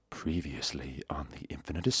Previously on the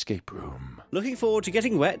Infinite Escape Room. Looking forward to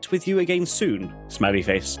getting wet with you again soon, smiley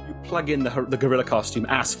face. You plug in the gorilla costume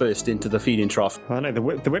ass first into the feeding trough. I know, the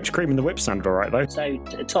whipped cream and the whip sounded alright though. So,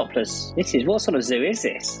 topless. What sort of zoo is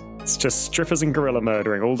this? It's just strippers and gorilla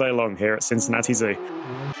murdering all day long here at Cincinnati Zoo.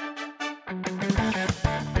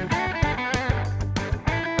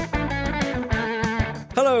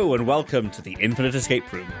 Hello and welcome to the Infinite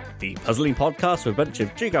Escape Room, the puzzling podcast where a bunch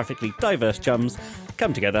of geographically diverse chums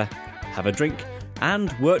come together, have a drink,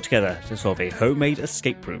 and work together to solve a homemade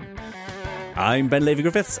escape room. I'm Ben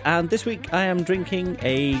Levy-Griffiths, and this week I am drinking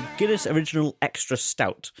a Guinness Original Extra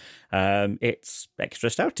Stout. It's extra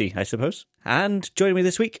stouty, I suppose. And joining me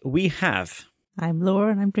this week, we have... I'm Laura,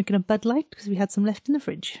 and I'm drinking a Bud Light because we had some left in the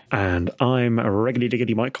fridge. And I'm Regularly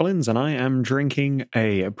Diggity Mike Collins, and I am drinking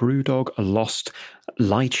a Brewdog Lost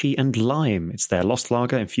Lychee and Lime. It's their Lost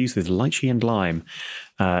Lager infused with lychee and lime.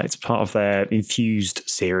 It's part of their infused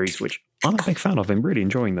series, which I'm a big fan of. I'm really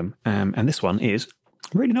enjoying them. And this one is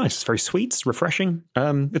really nice. It's very sweet, it's refreshing.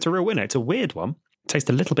 It's a real winner. It's a weird one. It tastes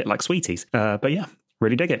a little bit like Sweeties. But yeah.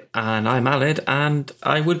 Really dig it. And I'm Aide, and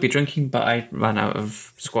I would be drinking, but I ran out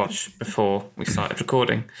of squash before we started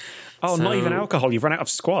recording. Oh, so, not even alcohol. You've run out of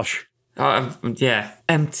squash. Yeah,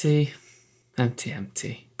 empty.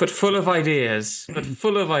 But full of ideas.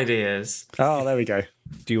 Oh, there we go.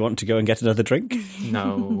 Do you want to go and get another drink?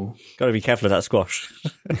 No. Got to be careful of that squash.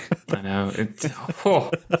 I know.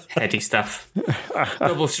 Heady stuff.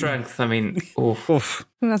 Double strength. I mean, oof.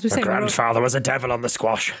 As we My grandfather was a devil on the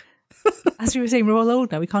squash. As we were saying, we're all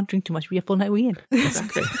old now. We can't drink too much. We're up all night we in.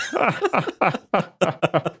 Exactly.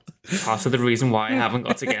 Part of the reason why I haven't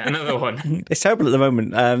got to get another one. It's terrible at the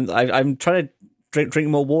moment. I'm trying to drink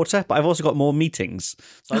more water, but I've also got more meetings.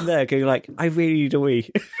 So I'm there going like, I really need a wee.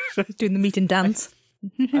 Doing the meeting dance.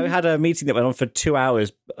 I had a meeting that went on for 2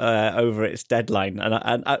 hours over its deadline,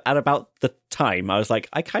 and at about the time, I was like,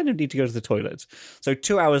 I kind of need to go to the toilet. So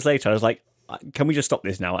 2 hours later, I was like, can we just stop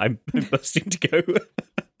this now? I'm bursting to go.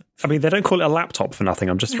 I mean, they don't call it a laptop for nothing.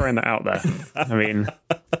 I'm just throwing that out there. I mean,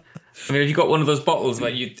 have you got one of those bottles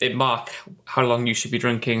where it mark how long you should be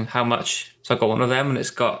drinking, how much? So I got one of them, and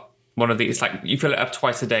it's got one of these. Like you fill it up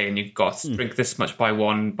twice a day, and you've got to drink this much by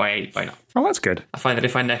 1, by 8, by 9. Oh, that's good. I find that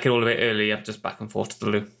if I neck it all a bit early, I'm just back and forth to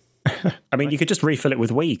the loo. I mean, you could just refill it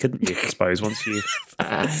with wee, couldn't you? I suppose once you.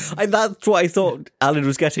 That's what I thought Alan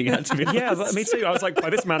was getting at. To be honest. Yeah, me too. I was like,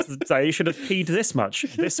 by this amount of the day, you should have peed this much,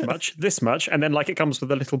 and then like it comes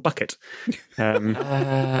with a little bucket.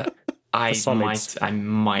 I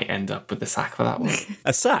might end up with a sack for that one.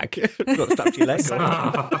 A sack? Not strapped to your leg.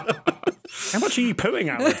 How much are you pooing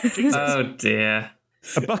out with? Jesus. Oh dear.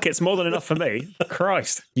 A bucket's more than enough for me.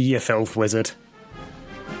 Christ. You filth wizard.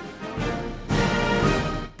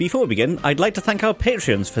 Before we begin, I'd like to thank our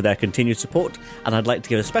Patreons for their continued support, and I'd like to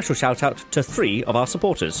give a special shout out to 3 of our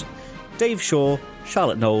supporters, Dave Shaw,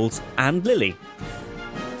 Charlotte Knowles, and Lily.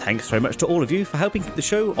 Thanks very much to all of you for helping keep the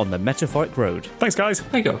show on the metaphoric road. Thanks, guys.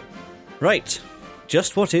 There you go. Right,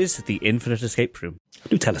 just what is the Infinite Escape Room?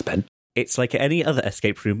 Do tell us, Ben. It's like any other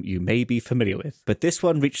escape room you may be familiar with, but this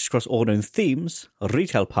one reaches across all known themes,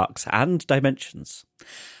 retail parks, and dimensions.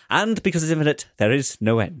 And because it's infinite, there is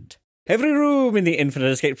no end. Every room in the Infinite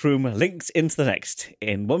Escape Room links into the next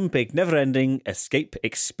in one big never-ending escape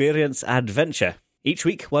experience adventure. Each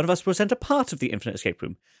week, one of us will present a part of the Infinite Escape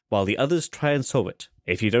Room, while the others try and solve it.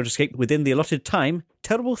 If you don't escape within the allotted time,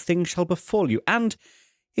 terrible things shall befall you, and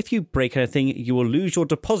if you break anything, you will lose your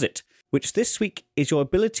deposit, which this week is your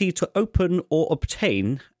ability to open or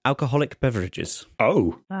obtain alcoholic beverages.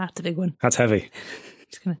 Oh. That's a big one. That's heavy.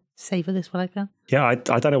 Just going to savour this while I can. Yeah, I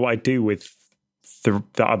don't know what I'd do with the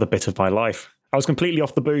other bit of my life. I was completely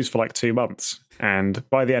off the booze for like 2 months, and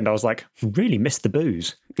by the end I was like, really missed the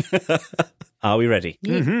booze. Are we ready?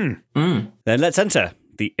 Yeah. Mm-hmm. Then let's enter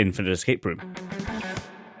the Infinite Escape Room.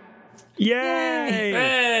 Yay!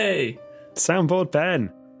 Hey! Soundboard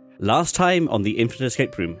Ben. Last time on the Infinite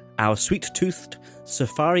Escape Room, our sweet-toothed,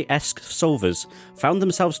 safari-esque solvers found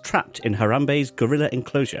themselves trapped in Harambe's gorilla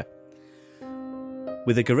enclosure.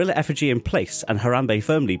 With a gorilla effigy in place and Harambe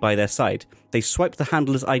firmly by their side, they swiped the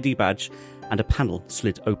handler's ID badge and a panel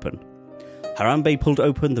slid open. Harambe pulled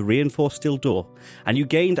open the reinforced steel door, and you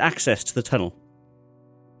gained access to the tunnel.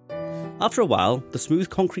 After a while, the smooth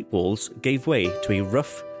concrete walls gave way to a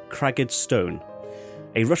rough, cragged stone.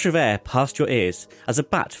 A rush of air passed your ears as a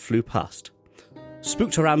bat flew past.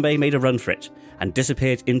 Spooked Harambe made a run for it and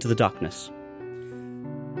disappeared into the darkness.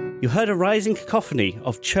 You heard a rising cacophony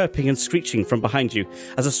of chirping and screeching from behind you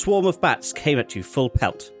as a swarm of bats came at you full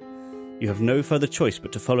pelt. You have no further choice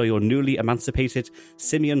but to follow your newly emancipated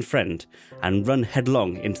simian friend and run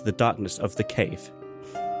headlong into the darkness of the cave.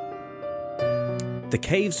 The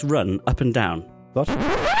caves run up and down. What?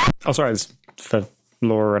 Oh, sorry, it's for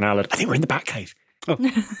Laura and Alad. I think we're in the Batcave. Oh.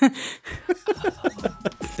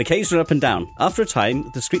 The caves run up and down. After a time,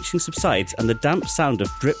 the screeching subsides and the damp sound of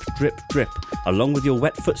drip, drip, drip, along with your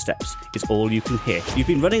wet footsteps, is all you can hear. You've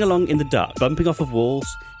been running along in the dark, bumping off of walls,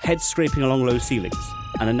 heads scraping along low ceilings,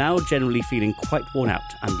 and are now generally feeling quite worn out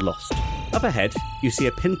and lost. Up ahead, you see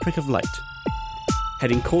a pinprick of light.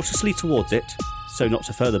 Heading cautiously towards it, so not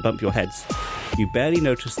to further bump your heads, you barely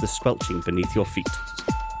notice the squelching beneath your feet.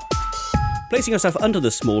 Placing yourself under the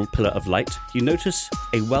small pillar of light, you notice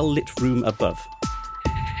a well-lit room above.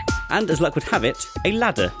 And as luck would have it, a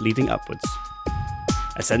ladder leading upwards.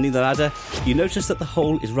 Ascending the ladder, you notice that the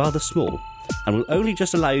hole is rather small and will only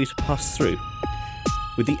just allow you to pass through.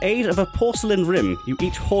 With the aid of a porcelain rim, you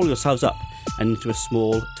each haul yourselves up and into a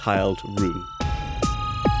small, tiled room.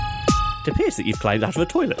 It appears that you've climbed out of a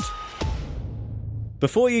toilet.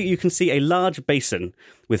 Before you, you can see a large basin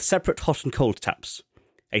with separate hot and cold taps,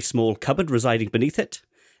 a small cupboard residing beneath it,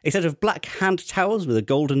 a set of black hand towels with a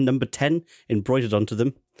golden number 10 embroidered onto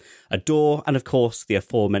them, a door, and of course the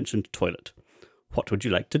aforementioned toilet. What would you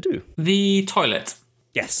like to do? The toilet.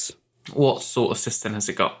 Yes. What sort of cistern has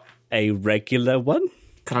it got? A regular one?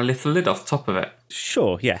 Can I lift the lid off the top of it?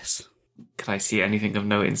 Sure, yes. Can I see anything of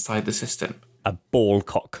note inside the cistern? A ball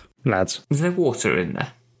cock. Lads. Is there water in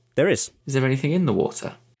there? There is. Is there anything in the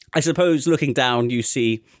water? I suppose looking down you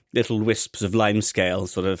see little wisps of lime scale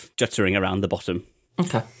sort of juttering around the bottom.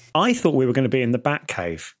 Okay. I thought we were going to be in the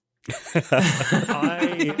Batcave.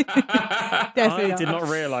 I did not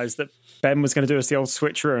realise that Ben was going to do us the old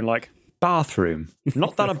switcheroo and bathroom.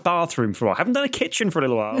 Not done a bathroom for a while. Haven't done a kitchen for a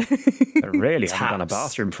little while. But really haven't done a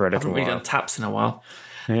bathroom for a little Haven't really while. done taps in a while.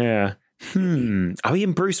 Yeah. Are we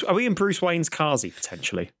in Bruce Wayne's Carsey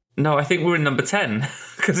potentially? No, I think we're in number 10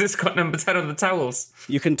 because it's got number 10 on the towels.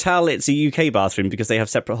 You can tell it's a UK bathroom because they have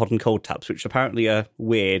separate hot and cold taps, which apparently are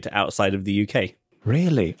weird outside of the UK.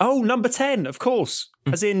 Really? Oh, number 10, of course.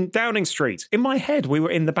 As in Downing Street. In my head, we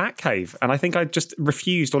were in the Batcave, and I think I just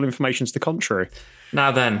refused all information to the contrary.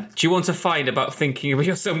 Now then, do you want to find about thinking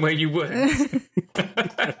you're somewhere you weren't?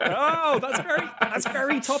 Oh, that's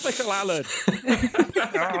very topical, Alan.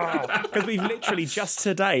 Because we've literally just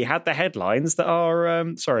today had the headlines that our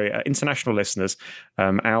international listeners,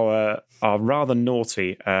 our rather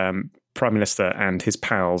naughty Prime Minister and his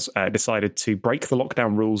pals decided to break the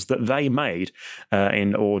lockdown rules that they made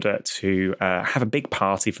in order to have a big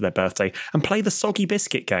party for their birthday and play the soggy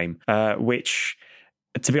biscuit game, which,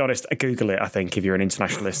 to be honest, Google it, I think, if you're an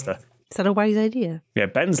international listener. Is that a wise idea? Yeah,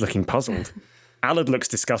 Ben's looking puzzled. Alad looks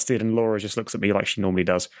disgusted and Laura just looks at me like she normally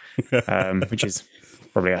does, which is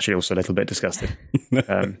probably actually also a little bit disgusted.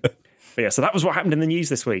 But yeah, so that was what happened in the news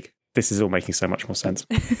this week. This is all making so much more sense.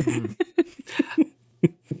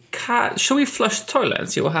 Shall we flush the toilet and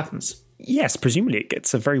see what happens? Yes, presumably it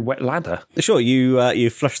gets a very wet ladder. Sure, you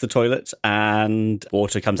flush the toilet and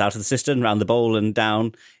water comes out of the cistern, round the bowl and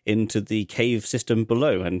down into the cave system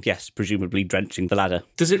below. And yes, presumably drenching the ladder.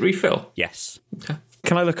 Does it refill? Yes. Okay.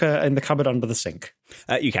 Can I look in the cupboard under the sink?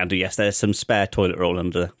 You can do, yes. There's some spare toilet roll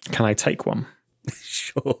under there. Can I take one?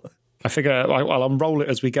 Sure. I figure I'll unroll it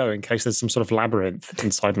as we go in case there's some sort of labyrinth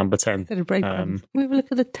inside number 10. Better break one. We have a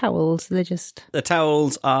look at the towels. They're just... The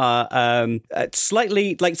towels are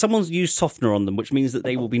slightly, like someone's used softener on them, which means that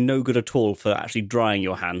they will be no good at all for actually drying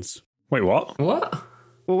your hands. Wait, what? What?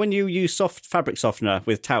 Well, when you use soft fabric softener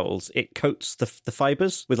with towels, it coats the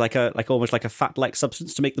fibres with almost like a fat-like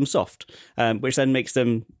substance to make them soft, which then makes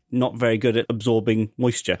them not very good at absorbing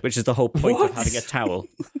moisture, which is the whole point of having a towel.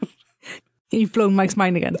 You've blown Mike's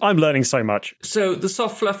mind again. I'm learning so much. So the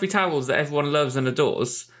soft, fluffy towels that everyone loves and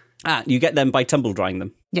adores. You get them by tumble drying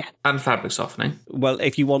them. Yeah. And fabric softening. Well,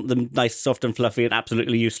 if you want them nice, soft and fluffy and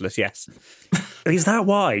absolutely useless, yes. Is that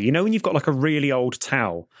why? You know when you've got like a really old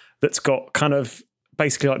towel that's got kind of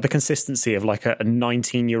basically like the consistency of like a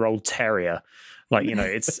 19-year-old terrier? Like, you know,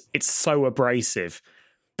 it's so abrasive,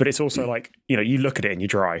 but it's also like, you know, you look at it and you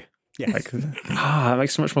dry. Yeah, that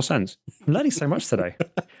makes so much more sense. I'm learning so much today.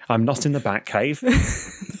 I'm not in the Batcave.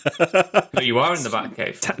 But you are in the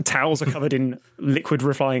Batcave. Towels are covered in liquid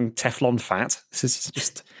refying Teflon fat. This is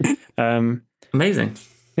just amazing.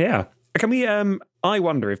 Yeah. Can we? I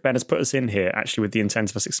wonder if Ben has put us in here actually with the intent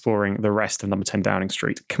of us exploring the rest of number 10 Downing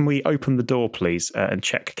Street. Can we open the door, please, and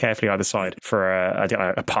check carefully either side for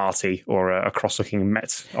a party or a cross-looking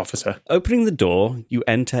Met officer? Opening the door, you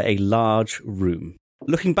enter a large room.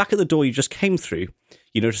 Looking back at the door you just came through,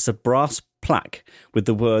 you notice a brass plaque with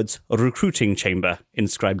the words recruiting chamber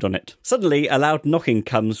inscribed on it. Suddenly, a loud knocking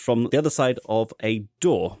comes from the other side of a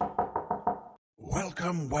door.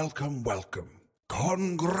 Welcome, welcome, welcome.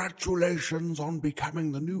 Congratulations on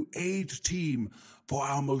becoming the new Aide team for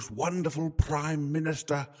our most wonderful Prime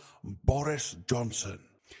Minister, Boris Johnson.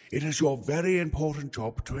 It is your very important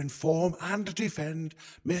job to inform and defend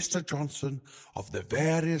Mr. Johnson of the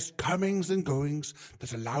various comings and goings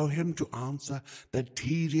that allow him to answer the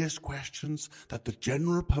tedious questions that the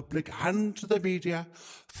general public and the media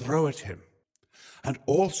throw at him, and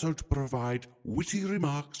also to provide witty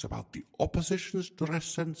remarks about the opposition's dress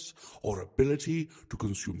sense or ability to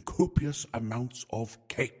consume copious amounts of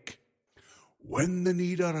cake. When the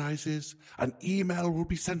need arises, an email will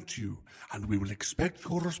be sent to you, and we will expect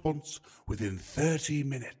your response within 30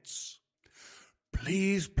 minutes.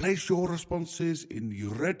 Please place your responses in the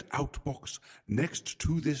red outbox next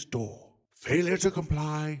to this door. Failure to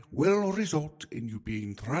comply will result in you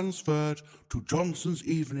being transferred to Johnson's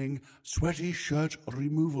evening sweaty shirt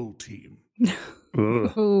removal team.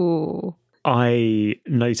 Ooh. I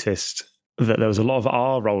noticed that there was a lot of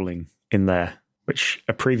R rolling in there, which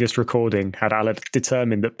a previous recording had Alan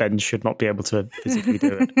determined that Ben should not be able to physically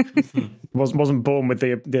do it. Wasn't born with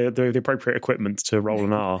the appropriate equipment to roll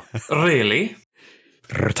an R. Really?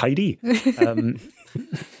 Tidy.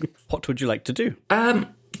 What would you like to do?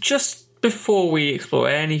 Just before we explore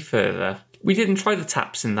any further, we didn't try the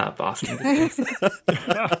taps in that bathroom, did we?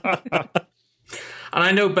 And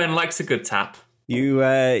I know Ben likes a good tap.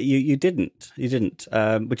 You didn't. You didn't.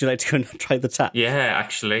 Would you like to go and try the tap? Yeah,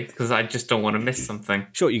 actually, because I just don't want to miss something.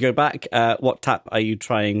 Sure, you go back. What tap are you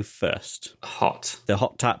trying first? Hot. The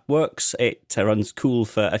hot tap works. It runs cool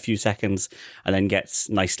for a few seconds and then gets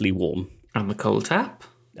nicely warm. And the cold tap?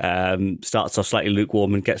 Starts off slightly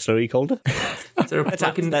lukewarm and gets slowly colder. Is there a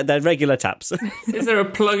plug in? They're regular taps. Is there a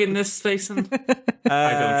plug in this station?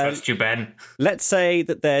 I don't trust you, Ben. Let's say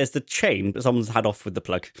that there's the chain, but someone's had off with the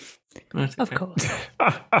plug. Right, Of course.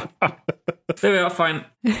 There we are, fine.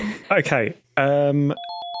 Okay.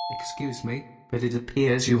 Excuse me, but it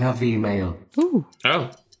appears you have email. Ooh. Oh,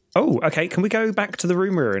 Okay. Can we go back to the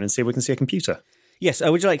room we're in and see if we can see a computer? Yes,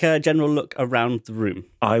 would you like a general look around the room?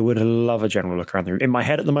 I would love a general look around the room. In my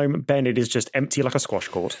head at the moment, Ben, it is just empty like a squash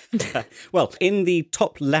court. Well, in the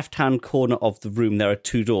top left-hand corner of the room, there are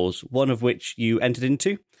two doors, one of which you entered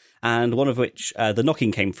into, and one of which the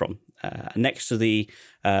knocking came from. Next to the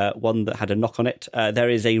one that had a knock on it, there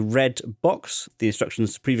is a red box. The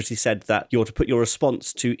instructions previously said that you're to put your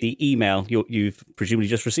response to the email you've presumably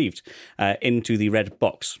just received into the red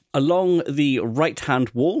box. Along the right-hand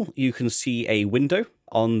wall, you can see a window.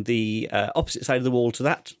 On the opposite side of the wall to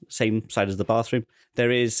that, same side as the bathroom, there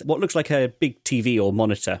is what looks like a big TV or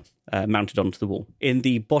monitor mounted onto the wall. In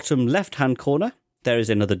the bottom left-hand corner, there is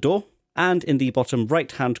another door. And in the bottom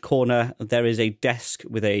right-hand corner, there is a desk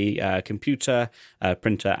with a computer, a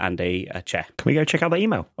printer, and a chair. Can we go check out the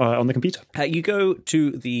email on the computer? You go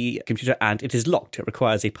to the computer, and it is locked. It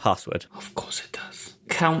requires a password. of course it does.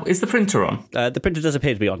 Is the printer on? The printer does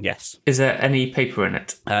appear to be on, yes. Is there any paper in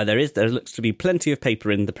it? There is. There looks to be plenty of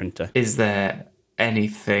paper in the printer. Is there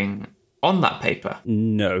anything on that paper?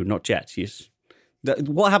 No, not yet.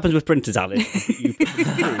 What happens with printers, Alan? You put it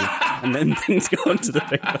through, and then things go onto the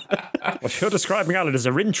paper. Well, you're describing Alan as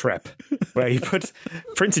a rintrep, where you put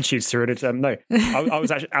printed sheets through it. No, I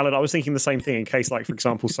was actually, Alan, I was thinking the same thing in case, like, for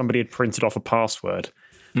example, somebody had printed off a password.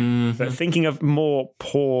 Mm-hmm. But thinking of more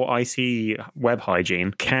poor IT web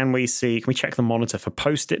hygiene, can we check the monitor for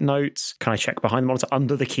post-it notes? Can I check behind the monitor,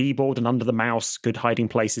 under the keyboard and under the mouse? Good hiding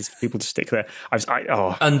places for people to stick there.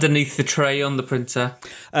 Underneath the tray on the printer?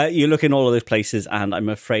 You look in all of those places, and I'm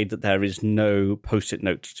afraid that there is no post-it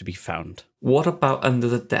note to be found. What about under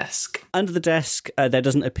the desk? Under the desk, there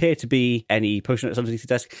doesn't appear to be any post-it notes underneath the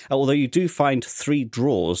desk, although you do find 3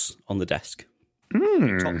 drawers on the desk.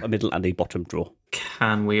 A top, a middle, and a bottom drawer.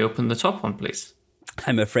 Can we open the top one, please?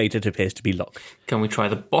 I'm afraid it appears to be locked. Can we try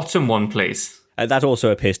the bottom one, please? That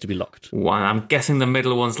also appears to be locked. One. I'm guessing the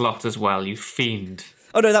middle one's locked as well, you fiend.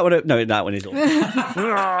 Oh, no, that one is locked.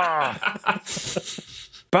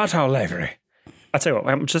 But library. I tell you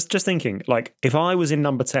what, I'm just thinking, like, if I was in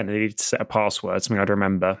number 10 and needed to set a password, something I'd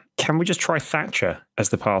remember, can we just try Thatcher as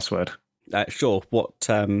the password? Sure. What,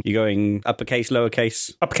 you going uppercase,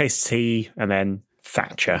 lowercase? Uppercase T and then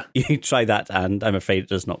Thatcher. You try that, and I'm afraid it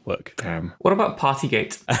does not work. What about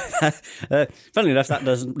Partygate? Funnily enough, that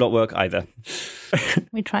does not work either.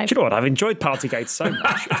 We try. Do you know what? I've enjoyed Partygate so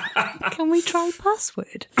much. Can we try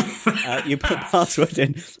password? You put password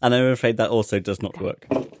in, and I'm afraid that also does not work.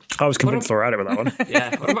 I was convinced they were out with that one.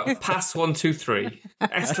 Yeah. What about pass 1, 2, 3?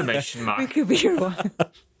 Exclamation We mark. could be your one.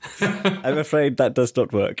 I'm afraid that does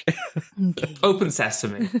not work. Okay. Open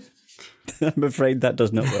sesame. I'm afraid that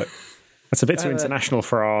does not work. That's a bit too international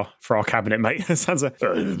for our cabinet, mate. It sounds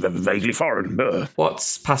vaguely foreign.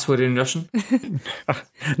 What's password in Russian?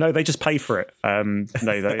 No, they just pay for it.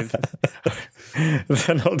 No, they're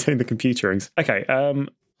not doing the computerings. Okay,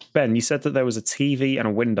 Ben, you said that there was a TV and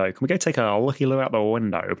a window. Can we go take a looky look out the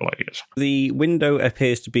window, please? The window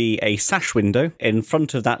appears to be a sash window. In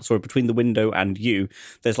front of that, sort of between the window and you,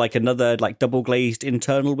 there's like another like double glazed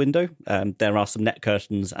internal window. There are some net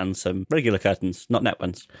curtains and some regular curtains, not net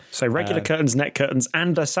ones. So regular curtains, net curtains,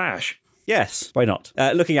 and a sash. Yes, why not?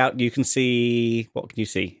 Looking out, you can see... What can you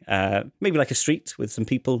see? Maybe like a street with some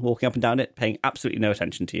people walking up and down it, paying absolutely no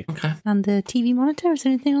attention to you. Okay. And the TV monitor, is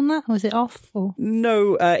there anything on that? Or is it off? Or?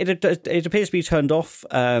 No, it appears to be turned off.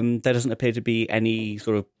 There doesn't appear to be any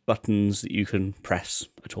sort of buttons that you can press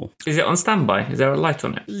at all. Is it on standby? Is there a light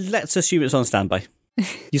on it? Let's assume it's on standby.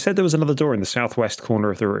 You said there was another door in the southwest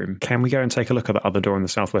corner of the room. Can we go and take a look at the other door in the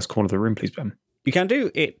southwest corner of the room, please, Ben? You can do.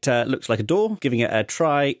 It looks like a door. Giving it a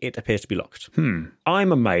try, it appears to be locked.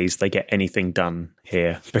 I'm amazed they get anything done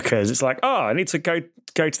here because it's like, I need to go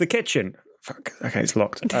to the kitchen. Fuck. Okay, it's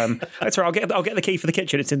locked. That's right. I'll get the key for the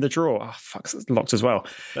kitchen. It's in the drawer. Oh, fuck, it's locked as well.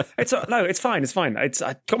 No, it's fine. It's fine. I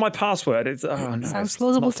got my password. Sounds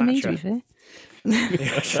plausible to me, to be fair.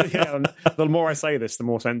 The more I say this, the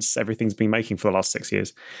more sense everything's been making for the last 6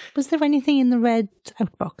 years. Was there anything in the red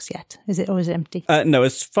outbox yet? Is it empty? No,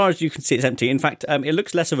 as far as you can see, it's empty. In fact, it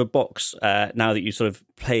looks less of a box now that you sort of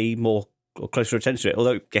pay more or closer attention to it,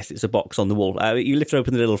 although I guess it's a box on the wall. You lift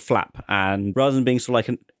open the little flap, and rather than being sort of like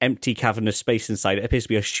an empty cavernous space inside, it appears to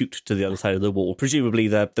be a chute to the other side of the wall. Presumably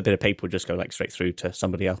the bit of paper would just go like straight through to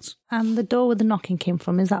somebody else. And the door where the knocking came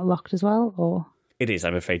from, is that locked as well, or...? It is,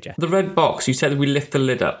 I'm afraid, yeah. The red box, you said we lift the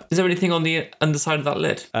lid up. Is there anything on the underside of that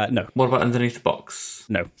lid? No. What about underneath the box?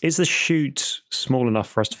 No. Is the chute small enough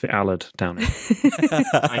for us to fit Alad down it?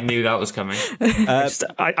 I knew that was coming.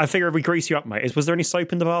 I figure if we grease you up, mate. Was there any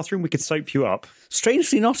soap in the bathroom? We could soap you up.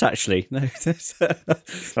 Strangely not, actually. No.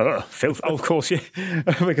 Filth. Oh, of course, yeah.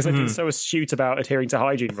 Because I've been so astute about adhering to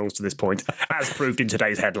hygiene rules to this point, as proved in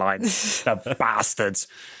today's headlines. The bastards.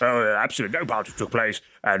 Absolutely no parties took place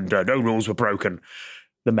and no rules were broken.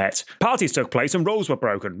 The Met. Parties took place and rules were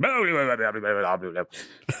broken.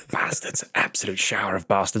 Bastards. Absolute shower of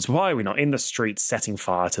bastards. Why are we not in the streets setting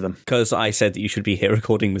fire to them? Because I said that you should be here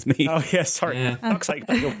recording with me. Oh, yeah, sorry. Yeah. Fuck's sake,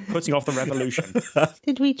 you're putting off the revolution.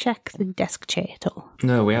 Did we check the desk chair at all?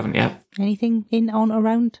 No, we haven't yet. Anything in, on,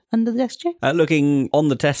 around, under the desk chair? Looking on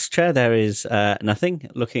the desk chair, there is nothing.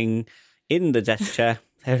 Looking in the desk chair,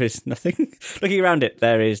 there is nothing. Looking around it,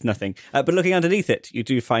 there is nothing. But looking underneath it, you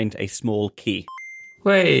do find a small key.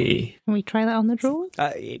 Way. Can we try that on the drawers?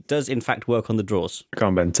 It does, in fact, work on the drawers. Come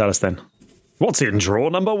on, Ben, tell us then. What's in drawer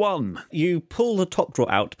number 1? You pull the top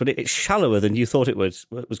drawer out, but it's shallower than you thought it was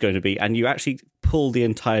going to be, and you actually pull the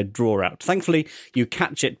entire drawer out. Thankfully, you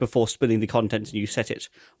catch it before spilling the contents, and you set it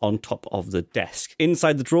on top of the desk.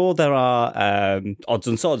 Inside the drawer, there are odds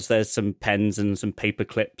and sods. There's some pens and some paper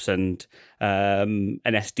clips and an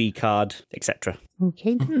SD card, etc.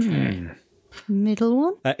 Okay. Middle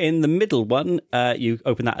one? In the middle one, you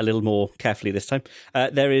open that a little more carefully this time.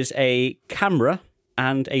 There is a camera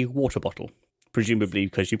and a water bottle, presumably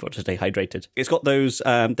because you've got to stay hydrated. It's got those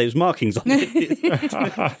markings on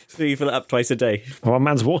it, so you fill it up twice a day. One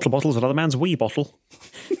man's water bottle is another man's wee bottle.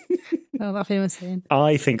 Oh, that famous saying.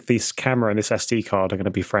 I think this camera and this SD card are going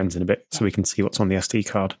to be friends in a bit, so we can see what's on the SD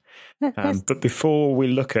card. But before we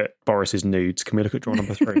look at Boris's nudes, can we look at drawer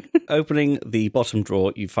number 3? Opening the bottom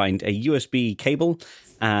drawer, you find a USB cable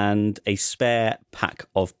and a spare pack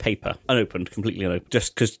of paper, unopened, completely unopened.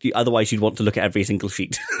 Just because otherwise you'd want to look at every single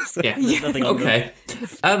sheet. So Yeah. nothing on Okay.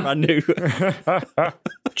 brand new.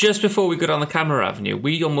 Just before we go down the camera avenue,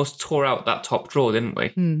 we almost tore out that top drawer, didn't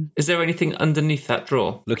we? Is there anything underneath that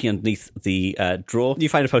drawer? Looking underneath the drawer, you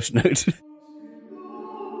find a post-it note.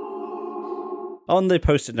 On the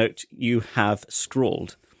post-it note, you have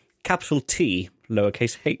scrawled capital T,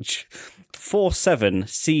 lowercase h,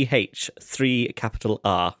 47CH, 3 capital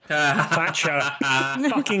R. Thatcher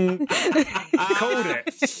fucking called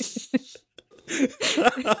it.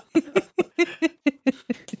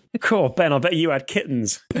 Cool, Ben, I bet you had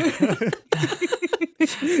kittens. Hey,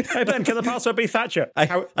 Ben, can the password be Thatcher?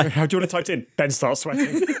 How do you want to type it in? Ben starts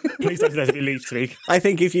sweating. Please don't let me leave, Tweak. I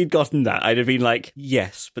think if you'd gotten that, I'd have been like,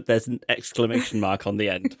 yes, but there's an exclamation mark on the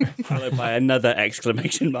end, followed by another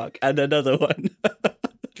exclamation mark and another one.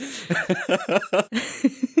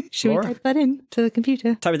 Should we type that in to the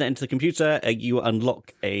computer? Typing that into the computer, you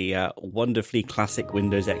unlock a wonderfully classic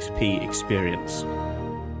Windows XP experience.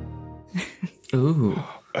 Ooh.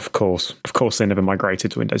 Of course they never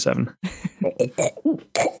migrated to Windows 7.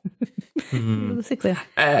 Basically.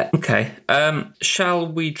 Okay. Shall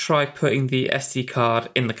we try putting the SD card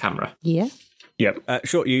in the camera? Yeah. Yep.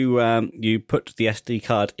 Sure, you put the SD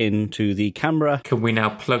card into the camera. Can we now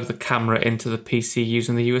plug the camera into the PC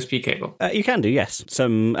using the USB cable? You can do, yes.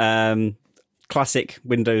 Some classic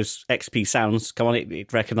Windows XP sounds. Come on,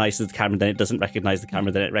 it recognises the camera, then it doesn't recognise the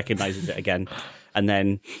camera, then it recognises it again. And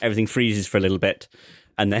then everything freezes for a little bit.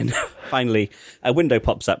 And then finally, a window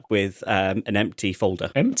pops up with an empty folder.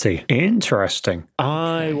 Empty. Interesting.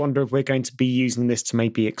 I wonder if we're going to be using this to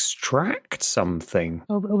maybe extract something.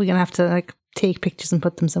 Or are we going to have to take pictures and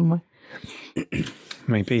put them somewhere?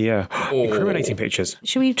 Maybe, yeah. Incriminating pictures.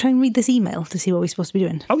 Should we try and read this email to see what we're supposed to be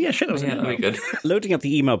doing? Oh, yeah, shit, that was Yeah, that'd be good. Loading up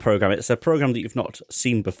the email program, it's a program that you've not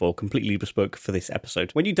seen before, completely bespoke for this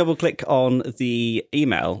episode. When you double click on the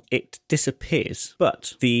email, it disappears,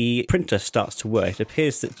 but the printer starts to work. It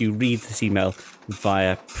appears that you read this email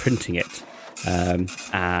via printing it, and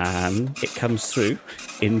it comes through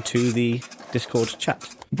into the Discord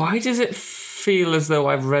chat. Why does it feel as though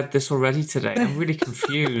I've read this already today? I'm really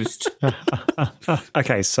confused.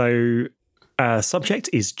 Okay, so subject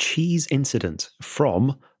is cheese incident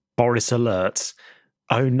from Boris Alerts.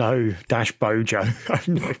 Oh no, Bojo. Oh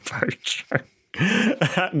no, Bojo.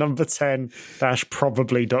 At number 10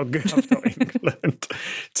 probably.gov.england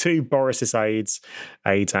to Boris's aides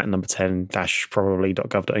at number 10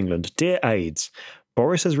 probably.gov.england. Dear aides,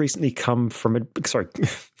 Boris has recently come from a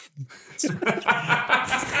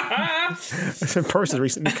Boris has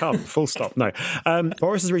recently come, full stop. No.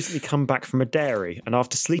 Boris has recently come back from a dairy and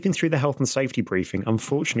after sleeping through the health and safety briefing,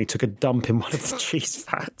 unfortunately took a dump in one of the cheese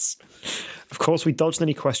vats. Of course, we dodged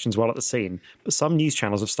any questions while at the scene, but some news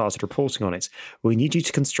channels have started reporting on it. We need you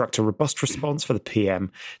to construct a robust response for the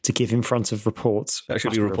PM to give in front of reports. That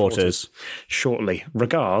should be reporters. Shortly.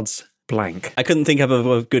 Regards, blank. I couldn't think of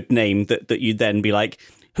a good name that you'd then be like,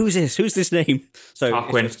 who's this? Who's this name? So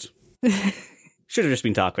Tarquin. Should have just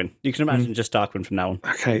been Tarquin. You can imagine just Tarquin from now on.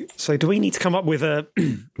 Okay, so do we need to come up with a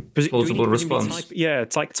plausible response?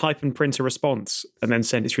 It's like type and print a response and then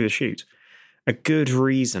send it through the chute. A good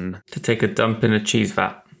reason To take a dump in a cheese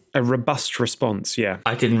vat. a robust response. Yeah.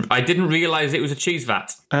 I didn't realise it was a cheese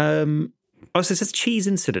vat. So it says cheese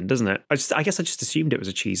incident, doesn't it? I guess I just assumed it was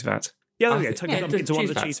a cheese vat. Yeah, take a dump into one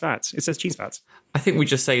of the cheese vats. It says cheese vats. I think we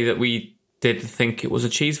just say that we did think it was a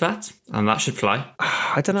cheese vat, and that should fly.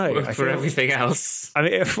 I don't know. For everything else. I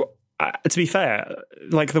mean, to be fair,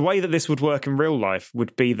 like the way that this would work in real life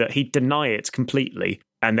would be that he'd deny it completely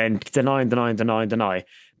and then deny.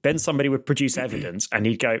 Then somebody would produce evidence and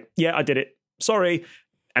he'd go, yeah, I did it. Sorry.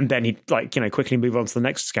 And then he'd quickly move on to the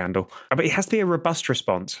next scandal. But it has to be a robust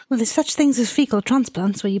response. Well, there's such things as fecal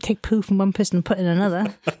transplants where you take poo from one person and put in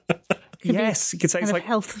another. Yes, you could say it's like a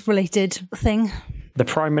health-related thing. The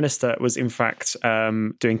Prime Minister was, in fact,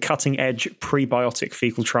 doing cutting-edge prebiotic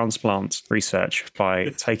fecal transplant research by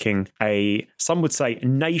taking some would say,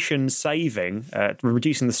 nation-saving,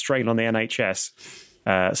 reducing the strain on the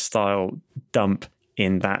NHS style dump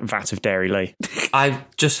in that vat of Dairy Lee. I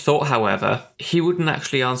just thought, however, he wouldn't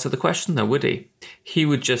actually answer the question, though, would he? He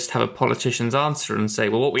would just have a politician's answer and say,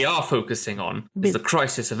 well, what we are focusing on is the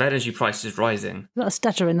crisis of energy prices rising. Got a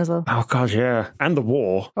stutter in as well. Oh, God, yeah. And the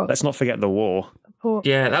war. Oh. Let's not forget the war.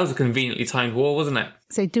 Yeah, that was a conveniently timed war, wasn't it?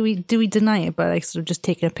 So do we deny it by sort of just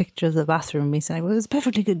taking a picture of the bathroom and saying, well, it's a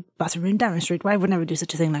perfectly good bathroom in Downing Street. Why would never do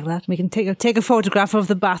such a thing like that? We can take a photograph of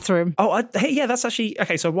the bathroom. Oh, yeah, that's actually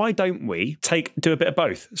okay. So why don't we do a bit of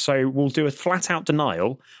both? So we'll do a flat out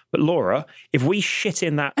denial. But Laura, if we shit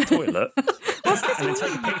in that toilet and then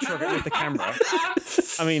take a picture of it with the camera,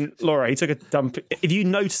 I mean, Laura, he took a dump. If you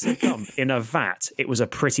notice a dump in a vat, it was a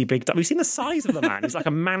pretty big dump. We've seen the size of the man; he's like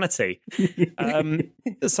a manatee.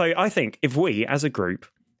 So I think if we, as a group,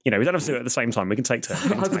 we don't have to do it at the same time. We can take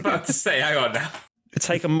turns. I was about to say, hang on now.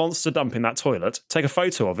 Take a monster dump in that toilet, take a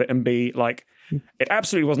photo of it and be like, it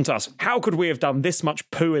absolutely wasn't us. How could we have done this much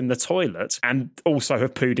poo in the toilet and also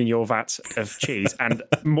have pooed in your vat of cheese? And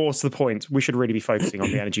more to the point, we should really be focusing on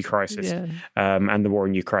the energy crisis and the war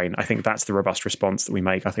in Ukraine. I think that's the robust response that we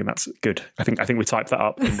make. I think that's good. I think we type that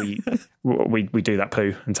up and we do that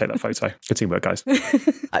poo and take that photo. Good teamwork, guys.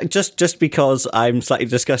 Just because I'm slightly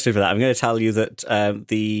disgusted with that, I'm going to tell you that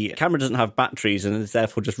the camera doesn't have batteries and is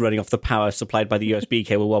therefore just running off the power supplied by the USB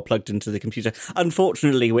cable while plugged into the computer.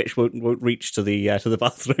 Unfortunately, which won't reach to the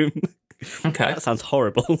bathroom. Okay, that sounds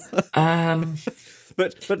horrible.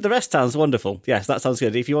 But the rest sounds wonderful. Yes, that sounds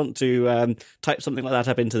good. If you want to type something like that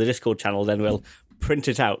up into the Discord channel, then we'll print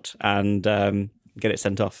it out and get it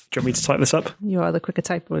sent off. Do you want me to type this up? You are the quicker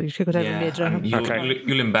typer. You quicker typer than me, John.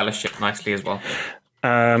 You'll embellish it nicely as well.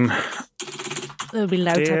 There'll be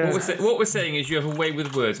loud Dear- typing. What we're saying is you have a way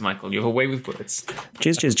with words, Michael. You have a way with words.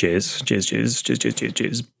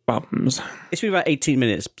 Jizz, bums. It's been about 18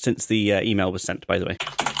 minutes since the email was sent, by the way.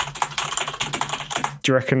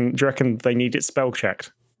 Do you reckon they need it spell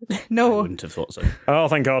checked? I No, wouldn't have thought so. Oh,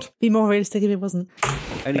 thank God. be more realistic if it wasn't.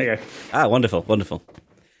 Only- There you go. Ah, wonderful, wonderful.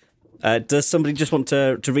 Does somebody just want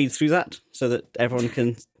to read through that so that everyone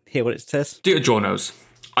can hear what it says? Dear Journos,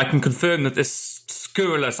 I can confirm that this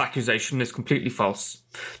scurrilous accusation is completely false.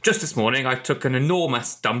 Just this morning, I took an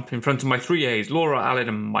enormous dump in front of my 3As, Laura, Alan,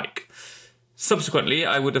 and Mike. Subsequently,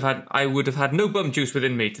 I would have had no bum juice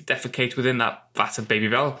within me to defecate within that vat of Baby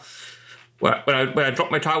Bell. When I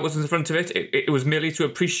dropped my towels in front of it, it was merely to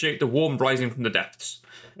appreciate the warmth rising from the depths.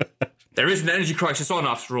 There is an energy crisis on,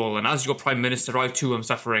 after all, and as your Prime Minister, I too am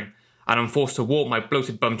suffering, and I'm forced to warm my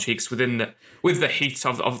bloated bum cheeks with the heat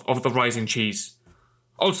of the rising cheese.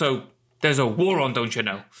 Also, there's a war on, don't you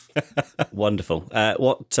know? Wonderful.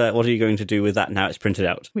 What are you going to do with that now it's printed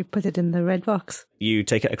out? We put it in the red box. You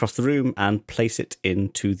take it across the room and place it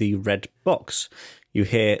into the red box. You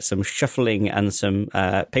hear some shuffling and some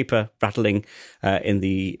paper rattling in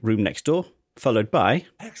the room next door, followed by...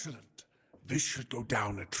 Excellent. This should go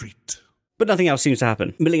down a treat. But nothing else seems to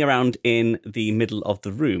happen. Milling around in the middle of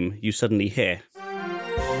the room, you suddenly hear...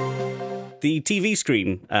 The TV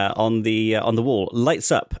screen on the wall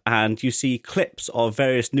lights up, and you see clips of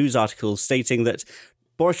various news articles stating that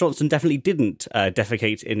Boris Johnson definitely didn't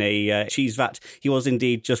defecate in a cheese vat. He was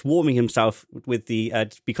indeed just warming himself with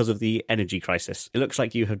because of the energy crisis. It looks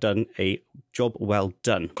like you have done a job well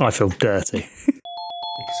done. I feel dirty.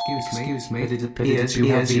 Excuse me, but it appears you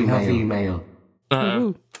have email.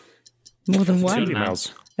 Ooh. More than one. Two now.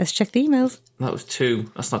 Emails. Let's check the emails. That was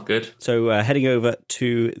 2. That's not good. So heading over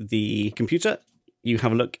to the computer, you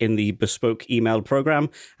have a look in the bespoke email program,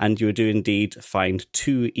 and you do indeed find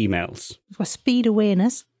 2 emails. We've got speed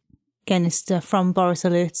awareness. Again, it's from Boris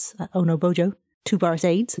Alerts, oh no, Bojo, to Boris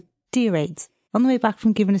Aides. Dear Aides, on the way back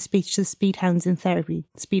from giving a speech to the Speed Hounds in Therapy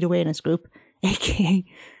Speed Awareness Group, aka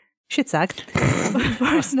Shitsag,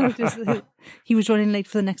 Boris noticed that he was running late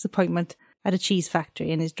for the next appointment at a cheese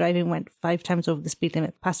factory, and his driving went 5 times over the speed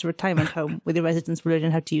limit past a retirement home where the residents were learning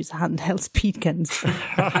how to use handheld speed guns.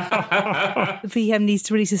 The PM needs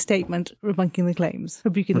to release a statement rebunking the claims.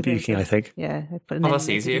 Rebuking, I think. Yeah. I put an Oh, end that's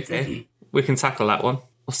to easy. it. Okay, we can tackle that one.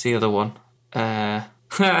 What's the other one? I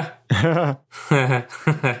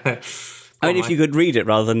mean, if you could read it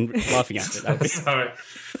rather than laughing at it. That would be... Sorry.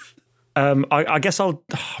 I guess I'll...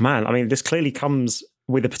 Oh, man, I mean, this clearly comes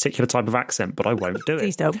with a particular type of accent, but I won't do it.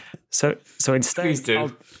 Please don't. So instead, Please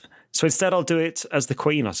do. I'll do it as the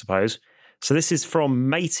Queen, I suppose. So this is from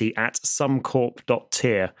Matey at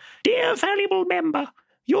somecorp.tier. Dear valuable member,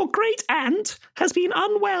 your great aunt has been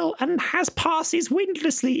unwell and passes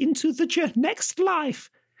windlessly into the next life.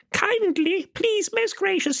 Kindly, please, most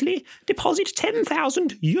graciously, deposit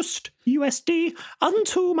 10,000 USD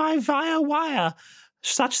unto my via wire,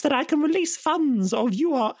 such that I can release funds of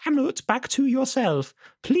your anut back to yourself.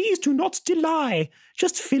 Please do not delay.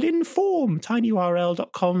 Just fill in form,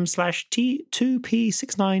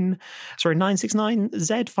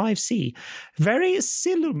 tinyurl.com/T2P969Z5C. Very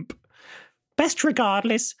silump. Best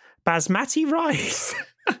regardless, Basmati rice.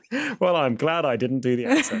 Well, I'm glad I didn't do the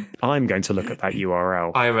accent. I'm going to look at that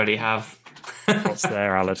URL. I already have. What's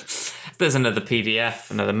there, Alad? There's another PDF,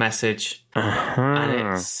 another message,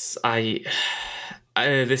 and it's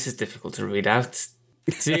this is difficult to read out.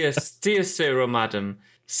 Dear Sir or Madam,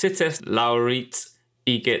 sittest laureat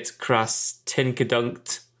egit cras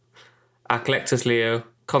tinkadunct aclectus leo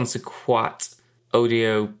consequat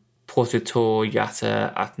audio portitor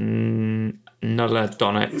yata at nulla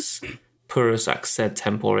donex purus acced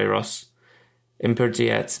temporeros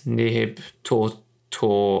imperdiet nihib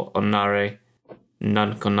tortor onare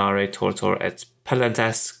non conare tortor et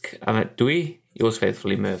pelentesc amet dui. Yours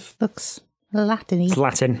faithfully, Merv. Looks Latin-y. It's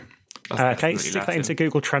Latin. That's Okay, definitely stick that Latin. into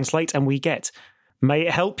Google Translate and we get, may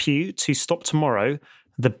it help you to stop tomorrow,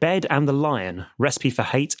 the bed and the lion, recipe for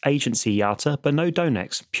hate, agency yata, but no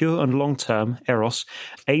donex, pure and long-term, eros,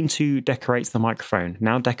 aim to decorate the microphone.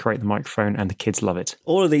 Now decorate the microphone and the kids love it.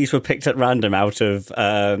 All of these were picked at random out of...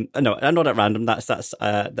 no, not at random.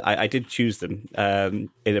 I did choose them in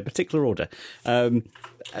a particular order.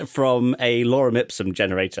 From a lorem ipsum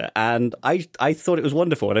generator, and I thought it was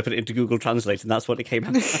wonderful when I put it into Google Translate, and that's what it came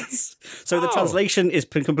out as. So the translation is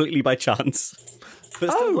completely by chance,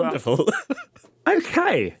 but still wonderful.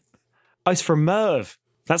 Okay. Oh, it's from Merv.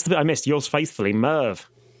 That's the bit I missed. Yours faithfully, Merv.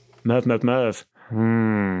 Merv. It's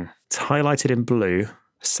highlighted in blue.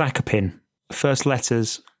 Saccapin. First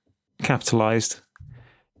letters capitalised.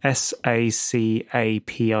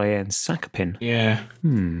 Sacapin. Sacapin. Yeah.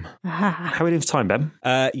 How are we doing for time, Ben?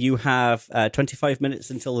 You have 25 minutes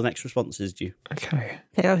until the next response is due. Okay.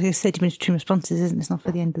 Okay, I was 30 minutes between responses, isn't it? It's not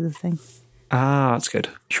for the end of the thing. Ah, that's good.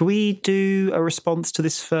 Shall we do a response to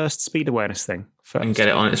this first speed awareness thing first? And get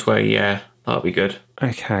it on its way, yeah. That'll be good.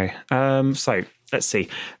 Okay. So let's see.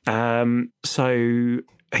 So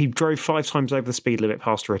he drove 5 times over the speed limit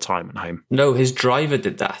past a retirement home. No, his driver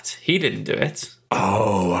did that. He didn't do it.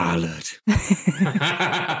 Oh, Alert.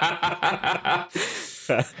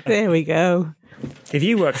 There we go. If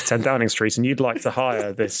you work for 10 Downing Street and you'd like to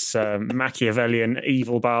hire this Machiavellian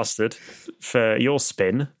evil bastard for your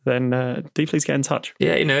spin, then do please get in touch.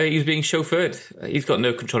 Yeah, he's being chauffeured. He's got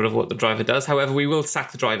no control of what the driver does. However, we will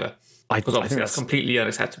sack the driver. Because obviously that's completely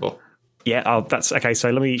unacceptable. Yeah, that's okay.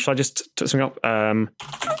 So shall I just touch something up?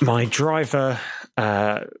 My driver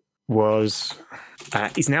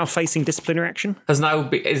is now facing disciplinary action. No,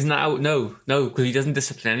 because he doesn't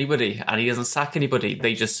discipline anybody and he doesn't sack anybody.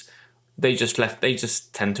 They just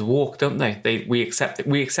tend to walk, don't they? We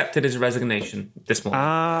accepted his resignation this morning.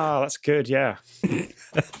 Ah, that's good. Yeah,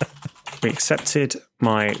 we accepted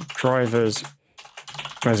my driver's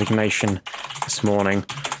resignation this morning.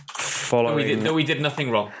 We did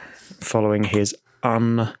nothing wrong. Following his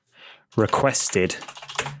unrequested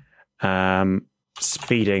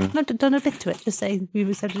speeding. No, don't admit to it. Just say we've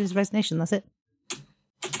accepted his resignation. That's it.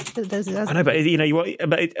 I know, but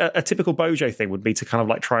a typical Bojo thing would be to kind of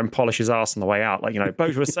like try and polish his ass on the way out. Like,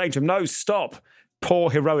 Bojo was saying to him, "No, stop." Poor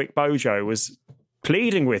heroic Bojo was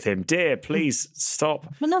pleading with him, "Dear, please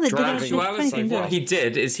stop." Well, no, what he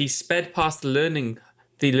did is he sped past the learning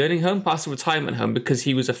home, past the retirement home, because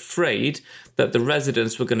he was afraid that the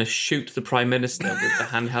residents were going to shoot the Prime Minister with the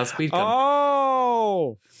handheld speed gun.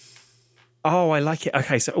 Oh, I like it.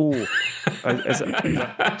 Okay, so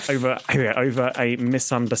over a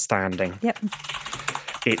misunderstanding. Yep.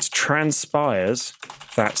 It transpires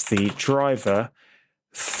that the driver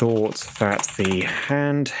thought that the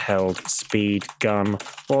handheld speed gun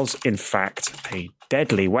was in fact a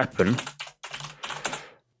deadly weapon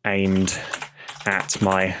aimed at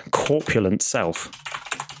my corpulent self.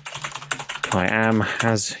 I am,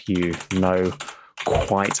 as you know,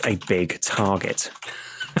 quite a big target.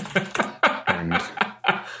 And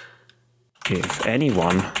if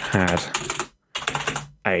anyone had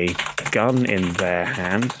a gun in their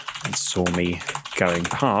hand and saw me going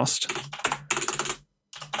past,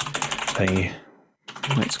 they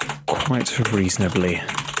might quite reasonably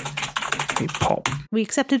be pop. We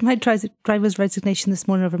accepted my driver's resignation this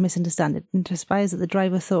morning over a misunderstanding. It transpires that the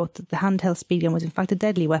driver thought that the handheld speed gun was in fact a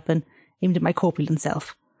deadly weapon aimed at my corpulent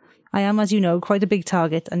self. I am, as you know, quite a big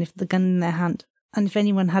target, and if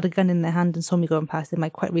anyone had a gun in their hand and saw me going past, they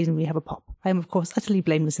might quite reasonably have a pop. I am, of course, utterly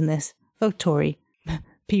blameless in this. Vote Tory.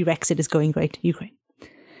 P-Rexit is going great. Ukraine.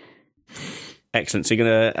 Excellent. So you're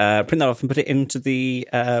going to print that off and put it into the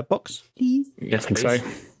box? Please. Yes, I think so.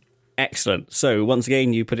 Excellent. So once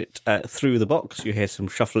again, you put it through the box. You hear some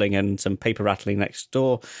shuffling and some paper rattling next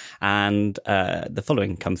door, and the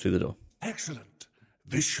following come through the door. Excellent.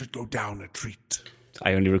 This should go down a treat.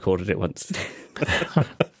 I only recorded it once.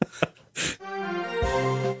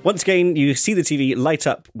 Once again, you see the TV light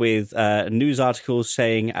up with news articles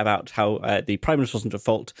saying about how the Prime Minister wasn't at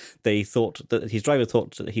fault. They thought that his driver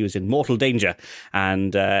thought that he was in mortal danger,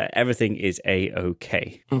 and everything is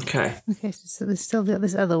A-OK. Okay. Okay, so there's still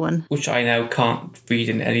this other one. Which I now can't read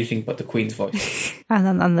in anything but the Queen's voice.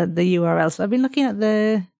 and the URL. So I've been looking at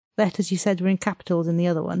the letters you said were in capitals in the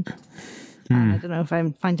other one. I don't know if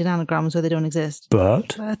I'm finding anagrams where they don't exist.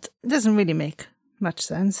 But it doesn't really make much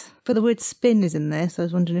sense. But the word spin is in there, so I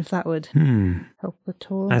was wondering if that would help at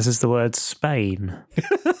all. As is the word Spain.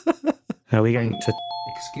 Are we going to...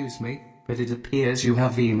 Excuse me, but it appears you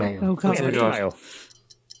have email. Oh, God. Email.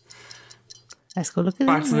 Let's go look at it.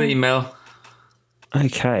 Back to the email.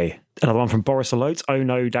 Okay. Another one from Boris Alert, oh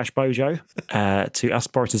no Bojo, to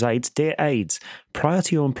Ask Boris's aides. Dear aides, prior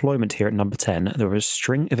to your employment here at Number 10, there was a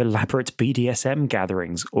string of elaborate BDSM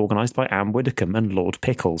gatherings organised by Anne Widdecombe and Lord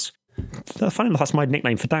Pickles. Funny enough, that's my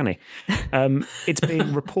nickname for Danny. It's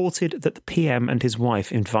been reported that the PM and his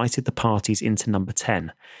wife invited the parties into Number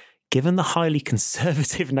 10. Given the highly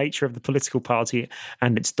conservative nature of the political party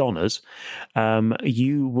and its donners,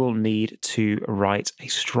 you will need to write a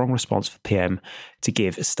strong response for PM to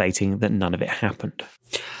give, stating that none of it happened.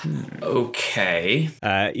 Okay.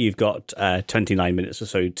 You've got 29 minutes or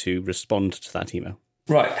so to respond to that email.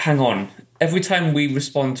 Right, hang on. Every time we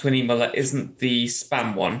respond to an email that isn't the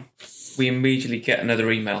spam one, we immediately get another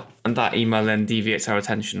email. And that email then deviates our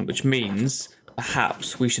attention, which means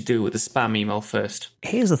perhaps we should do it with the spam email first.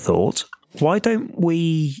 Here's a thought. Why don't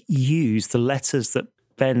we use the letters that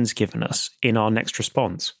Ben's given us in our next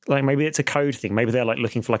response? Like maybe it's a code thing. Maybe they're like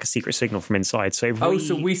looking for like a secret signal from inside. So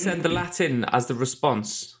so we send the Latin as the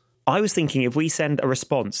response. I was thinking if we send a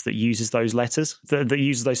response that uses those letters, that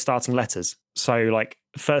uses those starting letters. So like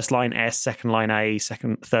first line S, second line A,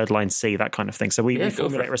 third line C, that kind of thing. So we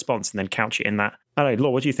formulate a response and then couch it in that. I don't know,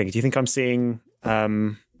 Laura, what do you think? Do you think I'm seeing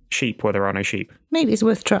sheep where there are no sheep? Maybe it's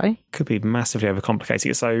worth a try. Could be massively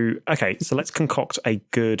overcomplicating it. So, okay, so let's concoct a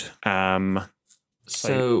good...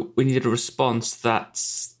 So we needed a response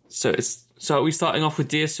that's... So are we starting off with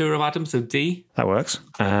Dear Sir or Madam? So D? That works.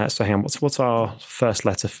 So hang on, what's our first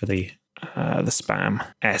letter for the spam?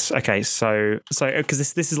 S. Okay, so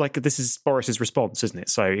because this is Boris's response, isn't it?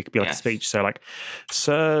 So it could be like a speech. So like,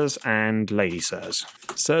 sirs and lady sirs.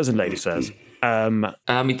 Sirs and lady sirs.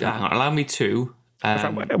 Allow me to...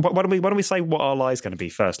 why don't we say what our lie is going to be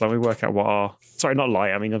first? Let me work out what our... Sorry, not lie.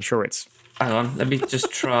 I mean, I'm sure it's... Hang on, let me just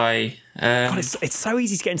try... God, it's so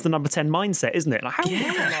easy to get into the number 10 mindset, isn't it? Like, how do we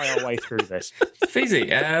lie our way through this? It's easy.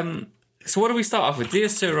 So what do we start off with? Dear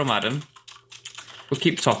Sir or Madam? We'll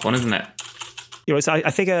keep the top one, isn't it? You know, I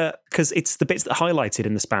figure, because it's the bits that are highlighted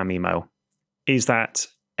in the spam email, is that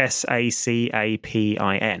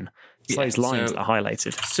SACAPIN. It's those lines that are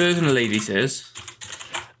highlighted. Sirs and ladies sirs.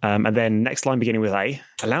 And then next line beginning with A.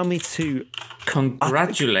 Allow me to...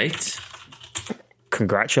 Congratulate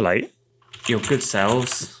your good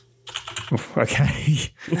selves.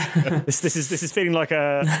 Okay. this is feeling like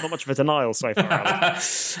not much of a denial so far, Alan.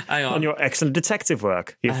 Hang on. On your excellent detective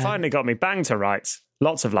work. You've finally got me bang to rights.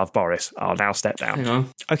 Lots of love, Boris. I'll now step down. Hang on.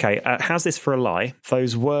 Okay, how's this for a lie?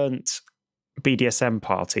 Those weren't BDSM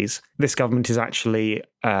parties. This government is actually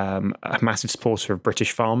a massive supporter of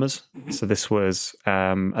British farmers. So this was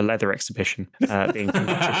a leather exhibition being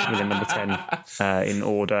conducted within number 10 in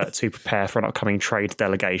order to prepare for an upcoming trade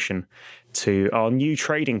delegation to our new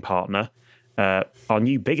trading partner, our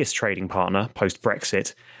new biggest trading partner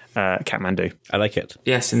post-Brexit, Kathmandu. I like it.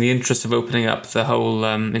 Yes, in the interest of opening up the whole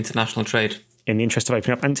international trade. In the interest of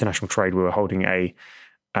opening up international trade, we were holding a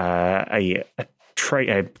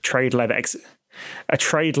trade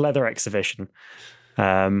leather exhibition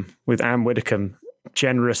with Anne Widdecombe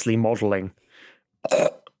generously modelling.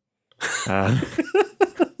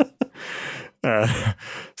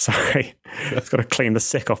 Sorry, I've got to clean the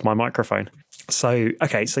sick off my microphone. So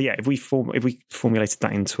yeah, if we formulated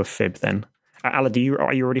that into a fib, then Alan,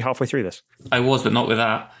 are you already halfway through this? I was, but not with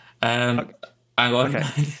that. Hang on. Okay.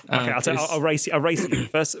 I'll race you.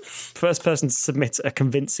 First person to submit a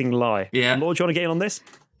convincing lie. Yeah. Lord, do you want to get in on this?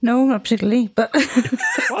 No, not particularly, but...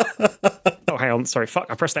 Oh, hang on. Sorry, fuck.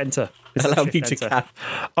 I pressed enter. Allow me to cap.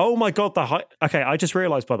 Oh my God. Okay, I just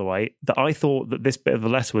realised, by the way, that I thought that this bit of the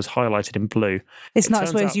letter was highlighted in blue. It's not, I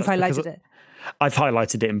suppose you've highlighted it. I've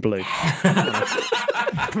highlighted it in blue.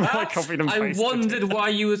 I wondered why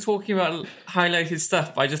you were talking about highlighted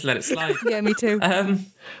stuff, but I just let it slide. Yeah, me too.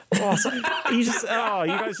 You guys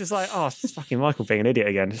just like, it's fucking Michael being an idiot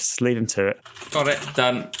again. Just leave him to it. Got it,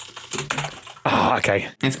 done. Okay.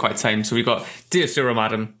 It's quite tame. So we've got Dear Sir or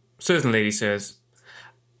Madam, Sirs and Lady Sirs,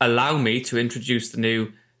 allow me to introduce the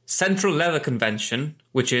new Central Leather Convention,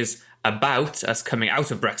 which is about us coming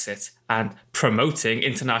out of Brexit and promoting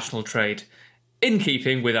international trade in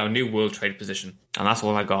keeping with our new world trade position. And that's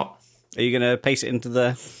all I got. Are you going to paste it into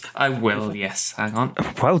the... I will, yes. Hang on.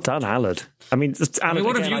 Well done, Alan. I mean,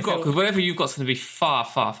 what have you got? Because whatever you've got is going to be far,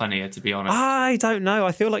 far funnier, to be honest. I don't know.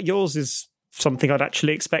 I feel like yours is something I'd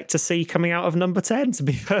actually expect to see coming out of number 10, to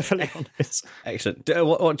be perfectly honest. Excellent.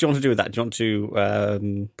 What do you want to do with that? Do you want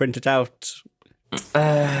to print it out?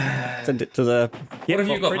 Send it to the... What have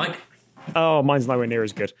you got, Mike? Oh, mine's nowhere near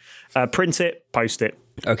as good. Print it, post it.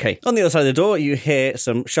 Okay. On the other side of the door, you hear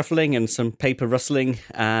some shuffling and some paper rustling,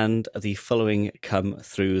 and the following come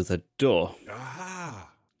through the door.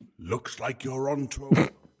 Looks like you're on to a...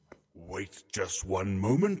 Wait just one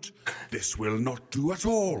moment. This will not do at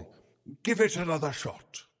all. Give it another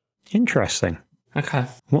shot. Interesting. Okay.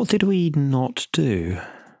 What did we not do?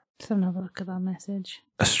 Let's have another look at that message.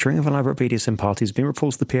 A string of elaborate BDSM parties has been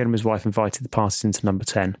reported the PM and his wife invited the parties into number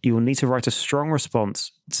 10. You will need to write a strong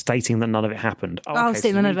response stating that none of it happened. I'll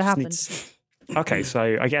state that none of it happened. Okay,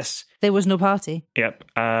 so I guess... There was no party. Yep.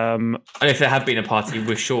 And if there had been a party,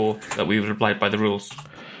 we're sure that we would have applied by the rules.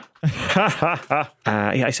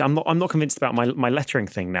 So I'm not convinced about my lettering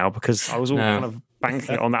thing now, because I was all kind of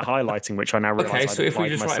banking on that highlighting, which I now realise. Okay, so if we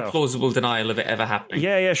just write a plausible denial of it ever happening.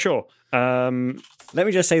 Yeah, sure. Let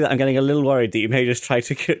me just say that I'm getting a little worried that you may just try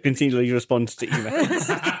to continually respond to emails.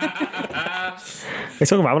 We're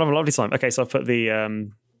talking about, I'm having a lovely time. Okay, so I put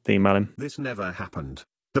the email in. This never happened.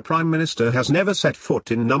 The Prime Minister has never set foot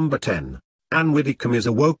in number 10. Anne Widdecombe is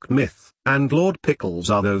a woke myth, and Lord Pickles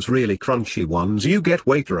are those really crunchy ones you get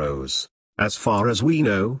Waitrose. As far as we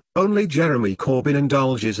know, only Jeremy Corbyn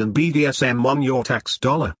indulges in BDSM on your tax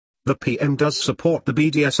dollar. The PM does support the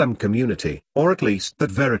BDSM community, or at least that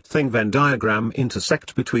very thing Venn diagram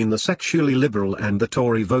intersect between the sexually liberal and the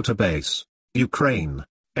Tory voter base. Ukraine,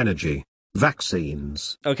 energy,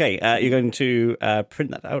 vaccines. Okay, you're going to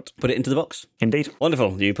print that out, put it into the box. Indeed.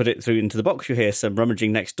 Wonderful. You put it through into the box. You hear some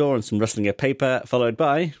rummaging next door and some rustling of paper, followed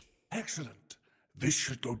by... Excellent. This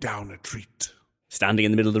should go down a treat. Standing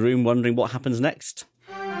in the middle of the room, wondering what happens next.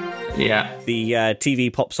 Yeah. The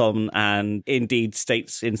TV pops on and indeed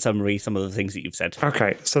states in summary some of the things that you've said.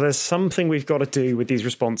 Okay, so there's something we've got to do with these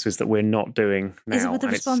responses that we're not doing now. Is it with the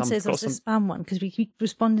responses or the spam one? Because we keep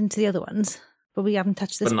responding to the other ones, but we haven't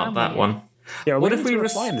touched the But spam not that one. Yeah, what if we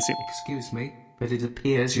reply in this? Excuse me, but it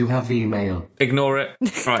appears you have email. Ignore it.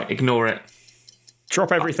 Right, ignore it.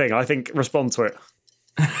 Drop everything. I think respond to it.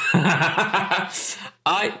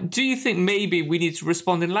 Do you think maybe we need to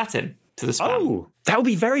respond in Latin to the spam? Oh, that would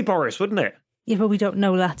be very Boris, wouldn't it? Yeah, but we don't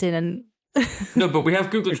know Latin and... No, but we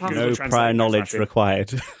have Google Translate. No prior knowledge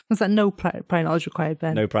required. Was that no prior knowledge required,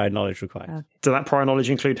 Ben? No prior knowledge required. Okay. Does that prior knowledge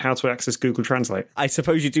include how to access Google Translate? I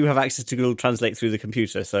suppose you do have access to Google Translate through the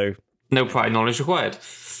computer, so... No prior knowledge required.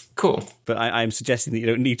 Cool. But I'm suggesting that you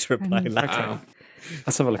don't need to reply in Latin. Okay.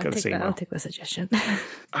 Let's have a look at this email. I'll take the suggestion.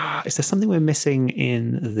 Is there something we're missing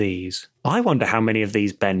in these? I wonder how many of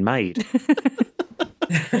these Ben made.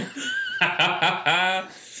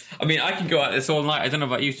 I mean, I can go at this all night. I don't know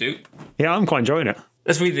about you two. Yeah, I'm quite enjoying it.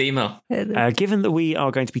 Let's read the email. Given that we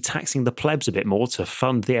are going to be taxing the plebs a bit more to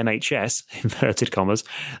fund the NHS, inverted commas,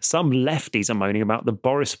 some lefties are moaning about the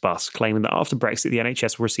Boris bus, claiming that after Brexit, the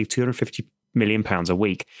NHS will receive £250 million a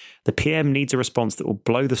week. The PM needs a response that will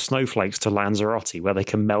blow the snowflakes to Lanzarote, where they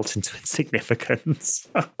can melt into insignificance.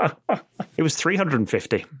 It was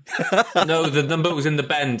 350. No, the number was in the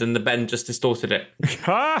bend, and the bend just distorted it.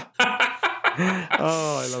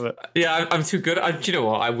 Oh, I love it. Yeah, I'm too good. Do you know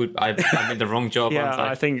what? I'm in the wrong job. Yeah, aren't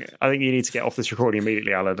I? I think you need to get off this recording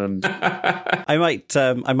immediately, Alan. And I might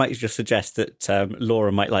just suggest that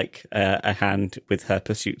Laura might like a hand with her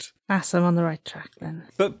pursuit. I'm on the right track then.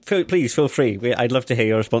 But please feel free. I'd love to hear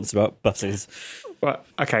your response about buses. well,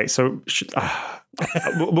 okay, so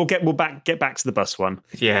we'll get back to the bus one.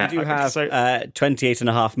 Yeah. You have 28 and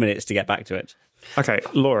a half minutes to get back to it. Okay,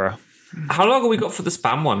 Laura. How long have we got for the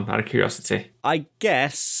spam one, out of curiosity? I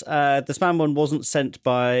guess the spam one wasn't sent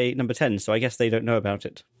by number 10, so I guess they don't know about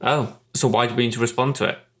it. Oh, so why do we need to respond to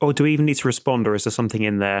it? Or do we even need to respond, or is there something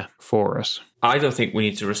in there for us? I don't think we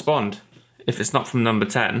need to respond. If it's not from number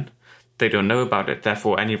 10, they don't know about it.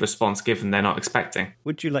 Therefore, any response given, they're not expecting.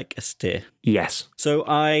 Would you like a steer? Yes. So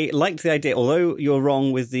I liked the idea, although you're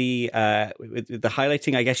wrong with the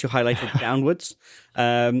highlighting. I guess you highlighted downwards.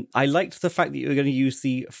 I liked the fact that you were going to use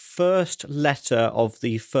the first letter of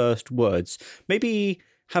the first words. Maybe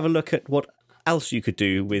have a look at what else you could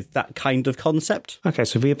do with that kind of concept. Okay,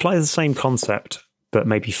 so if we apply the same concept, but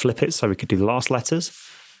maybe flip it so we could do the last letters,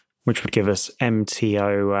 which would give us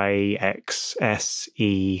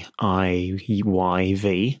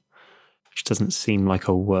MTOAXSEIYV, which doesn't seem like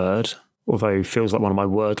a word, although feels like one of my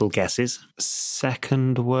Wordle guesses.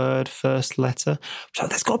 Second word, first letter. So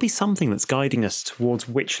there's got to be something that's guiding us towards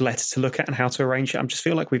which letter to look at and how to arrange it. I just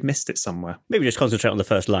feel like we've missed it somewhere. Maybe just concentrate on the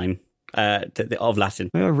first line of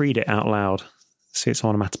Latin. Maybe I'll read it out loud. See, it's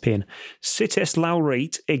onomatopoeian. Sites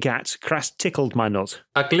laurite egat cras tickled my nut.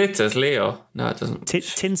 A glitters, Leo. No, it doesn't.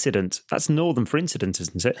 Tincident. That's northern for incident,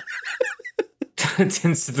 isn't it?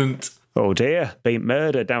 Tincident. Oh dear, been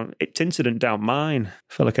murder down. Tincident down mine.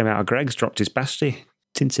 Fella came out of Greg's, dropped his pasty.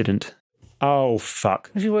 Tincident. Oh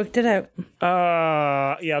fuck. Have you worked it out?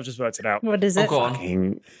 Yeah, I've just worked it out. What is it? Oh, go on.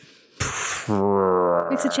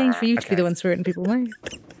 It's a change for you to be the one swearing people away.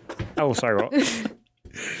 Oh, sorry, what?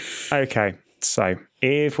 Okay. So,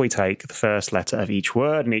 if we take the first letter of each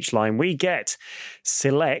word and each line, we get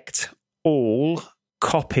select all,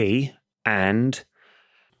 copy, and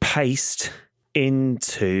paste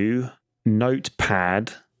into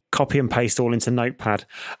Notepad. Copy and paste all into Notepad.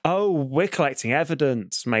 Oh, we're collecting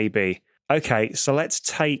evidence, maybe. Okay, so let's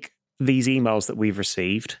take these emails that we've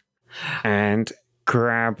received and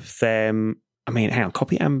grab them. I mean, hang on,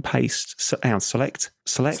 copy and paste. Hang on, select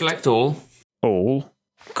all. All.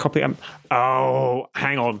 Copy and... Oh,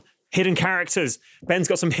 hang on. Hidden characters. Ben's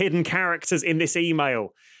got some hidden characters in this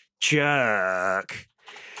email. Jerk.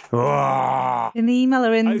 Oh. In the email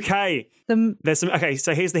or in... Okay. There's some... Okay,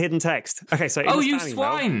 so here's the hidden text. Okay, so... Oh, you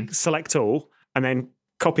swine! Email, select all, and then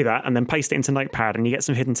copy that and then paste it into Notepad and you get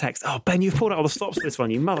some hidden text. Oh, Ben, you've pulled out all the stops for this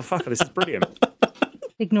one, you motherfucker. This is brilliant.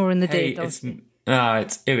 Ignoring the date.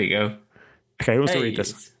 Here we go. Okay, who wants to read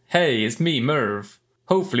this? Hey, it's me, Merv.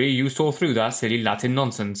 Hopefully you saw through that silly Latin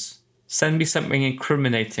nonsense. Send me something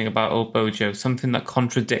incriminating about old Bojo, something that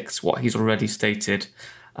contradicts what he's already stated,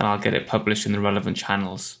 and I'll get it published in the relevant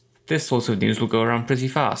channels. This sort of news will go around pretty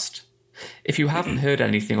fast. If you haven't heard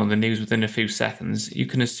anything on the news within a few seconds, you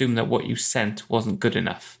can assume that what you sent wasn't good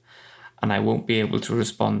enough, and I won't be able to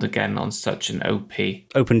respond again on such an OP.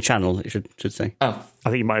 Open channel, it should say. Oh. I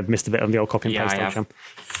think you might have missed a bit on the old copy and paste option.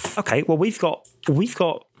 Okay, well, we've got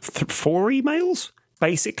 4 emails,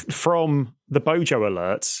 basically, from the Bojo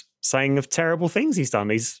alerts, saying of terrible things he's done.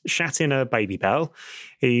 He's shat in a baby bell.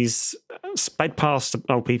 He's sped past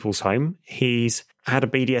old people's home. He's had a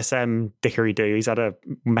BDSM dickery-do. He's had a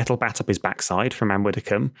metal bat up his backside from Anne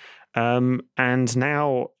Widdecombe. And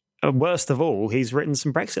now, worst of all, he's written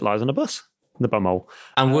some Brexit lies on a bus, the bumhole.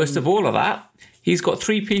 And worst of all of that, he's got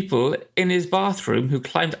 3 people in his bathroom who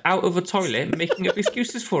climbed out of a toilet making up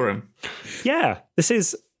excuses for him. Yeah, this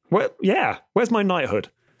is... where's my knighthood?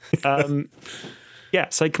 Yeah,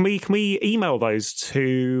 so can we email those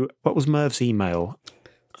to... What was Merv's email?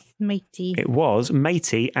 Matey. It was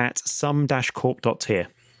matey@some-corp.tier.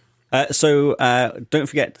 So don't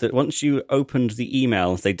forget that once you opened the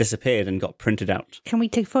emails, they disappeared and got printed out. Can we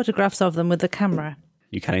take photographs of them with the camera?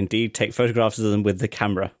 You can indeed take photographs of them with the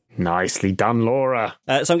camera. Nicely done, Laura.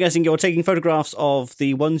 So I'm guessing you're taking photographs of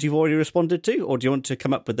the ones you've already responded to, or do you want to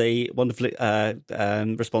come up with a wonderful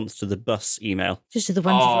response to the bus email? Just to the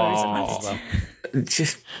ones you've already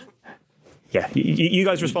responded. Yeah, you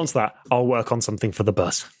guys respond to that. I'll work on something for the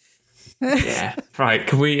bus. Yeah, right.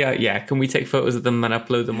 Can we take photos of them and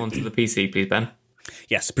upload them onto the PC, please, Ben?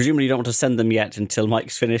 Yes, presumably you don't want to send them yet until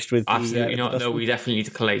Mike's finished with Absolutely not. No, we definitely need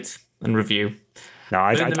to collate and review. No,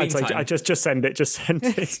 I'd say just send it. Just send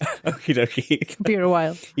it. Okie dokie. Could be a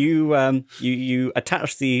while. You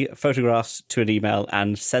attach the photographs to an email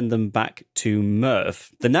and send them back to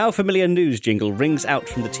Merv. The now familiar news jingle rings out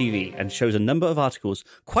from the TV and shows a number of articles,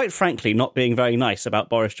 quite frankly, not being very nice about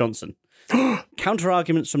Boris Johnson.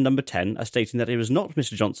 Counter-arguments from number 10 are stating that it was not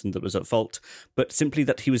Mr. Johnson that was at fault, but simply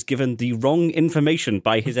that he was given the wrong information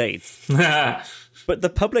by his aides. But the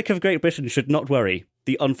public of Great Britain should not worry.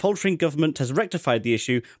 The unfaltering government has rectified the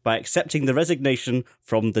issue by accepting the resignation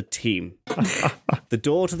from the team. The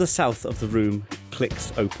door to the south of the room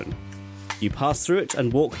clicks open. You pass through it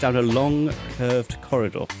and walk down a long, curved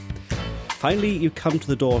corridor. Finally, you come to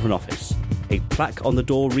the door of an office. A plaque on the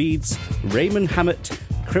door reads, Raymond Hammett,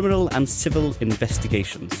 Criminal and Civil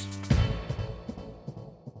Investigations.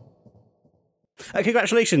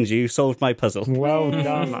 Congratulations, you solved my puzzle. Well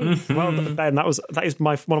done. Well done, Ben. That is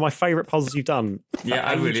one of my favourite puzzles you've done. Yeah,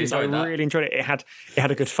 I really enjoyed it. It had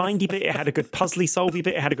a good findy bit, it had a good puzzly solvey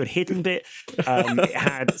bit, it had a good hidden bit, it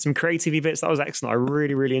had some creativey bits. That was excellent. I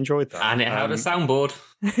really, really enjoyed that. And it had a soundboard.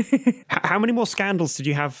 How many more scandals did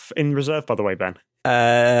you have in reserve, by the way, Ben?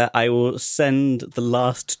 I will send the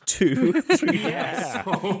last 2. Yeah.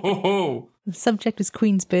 The subject is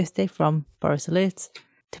Queen's birthday from Boris Alerts.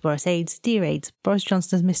 To Boris Aides, dear Aides, Boris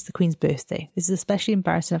Johnson has missed the Queen's birthday. This is especially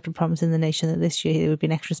embarrassing after promising the nation that this year there would be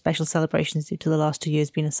an extra special celebrations due to the last 2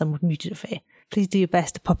 years being a somewhat muted affair. Please do your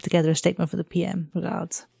best to pop together a statement for the PM.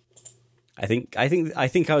 Regards. I think I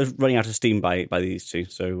was running out of steam by these 2.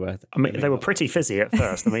 So I mean, they were pretty fizzy at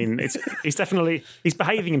first. I mean, he's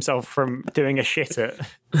behaving himself from doing a shit at.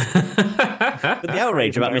 But the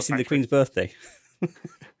outrage about missing the Queen's birthday.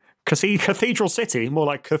 Cathedral City, more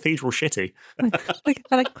like Cathedral Shitty.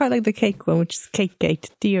 I quite like the cake one, which is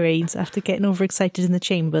Cakegate. Dear Aides, after getting overexcited in the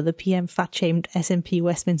chamber, the PM fat-shamed SNP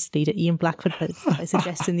Westminster leader Ian Blackford by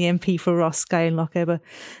suggesting the MP for Ross, Skye and Lochaber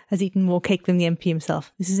has eaten more cake than the MP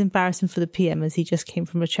himself. This is embarrassing for the PM as he just came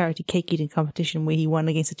from a charity cake eating competition where he won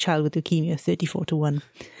against a child with leukemia 34-1.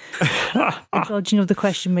 Dodging of the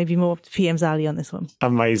question may be more up to PM's alley on this one.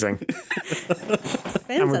 Amazing.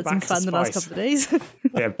 Ben's had some fun the last couple of days.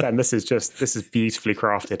 Yeah, Ben, this is beautifully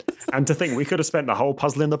crafted. And to think we could have spent the whole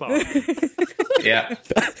puzzle in the bar. Yeah.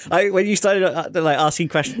 When you started asking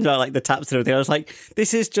questions about the taps and everything, I was like,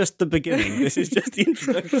 this is just the beginning. This is just the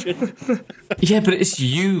introduction. Yeah, but it's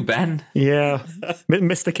you, Ben. Yeah.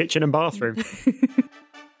 Mr. Kitchen and Bathroom.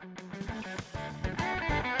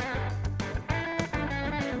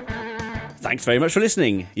 Thanks very much for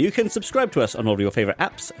listening. You can subscribe to us on all your favourite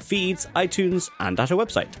apps, feeds, iTunes, and at our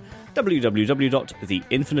website,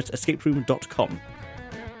 www.theinfiniteescaperoom.com.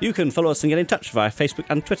 You can follow us and get in touch via Facebook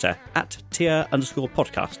and Twitter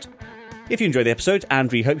 @tier_podcast. If you enjoyed the episode, and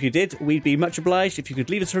we hope you did, we'd be much obliged if you could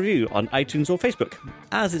leave us a review on iTunes or Facebook,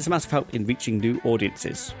 as it's a massive help in reaching new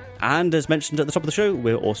audiences. And as mentioned at the top of the show,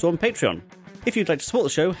 we're also on Patreon. If you'd like to support the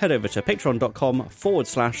show, head over to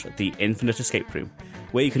patreon.com/The Infinite Escape Room,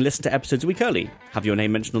 where you can listen to episodes a week early, have your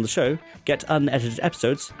name mentioned on the show, get unedited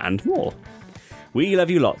episodes, and more. We love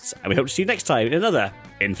you lots, and we hope to see you next time in another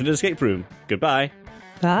Infinite Escape Room. Goodbye.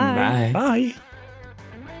 Bye. Bye.